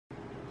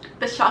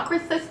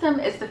chakra system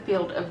is the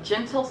field of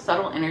gentle,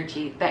 subtle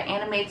energy that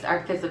animates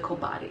our physical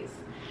bodies.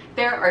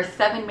 There are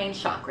 7 main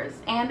chakras,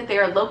 and they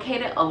are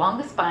located along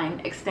the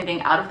spine,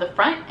 extending out of the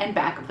front and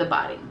back of the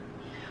body.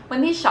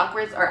 When these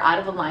chakras are out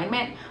of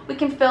alignment, we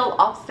can feel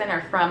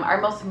off-center from our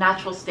most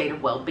natural state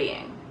of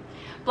well-being.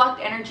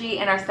 Blocked energy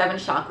in our 7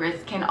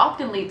 chakras can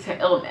often lead to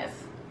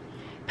illness.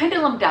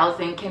 Pendulum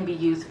dowsing can be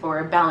used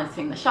for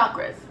balancing the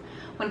chakras.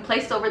 When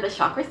placed over the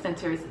chakra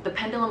centers, the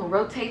pendulum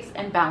rotates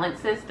and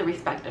balances the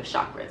respective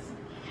chakras.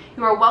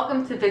 You are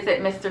welcome to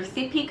visit Mr.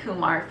 C.P.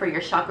 Kumar for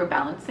your chakra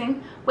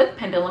balancing with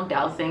pendulum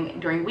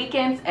dowsing during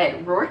weekends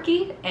at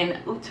Roorkee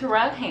in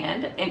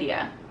Uttarakhand,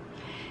 India.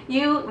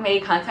 You may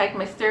contact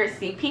Mr.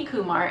 C.P.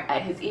 Kumar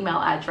at his email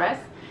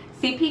address,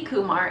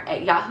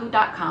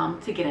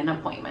 cpkumar@yahoo.com, to get an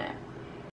appointment.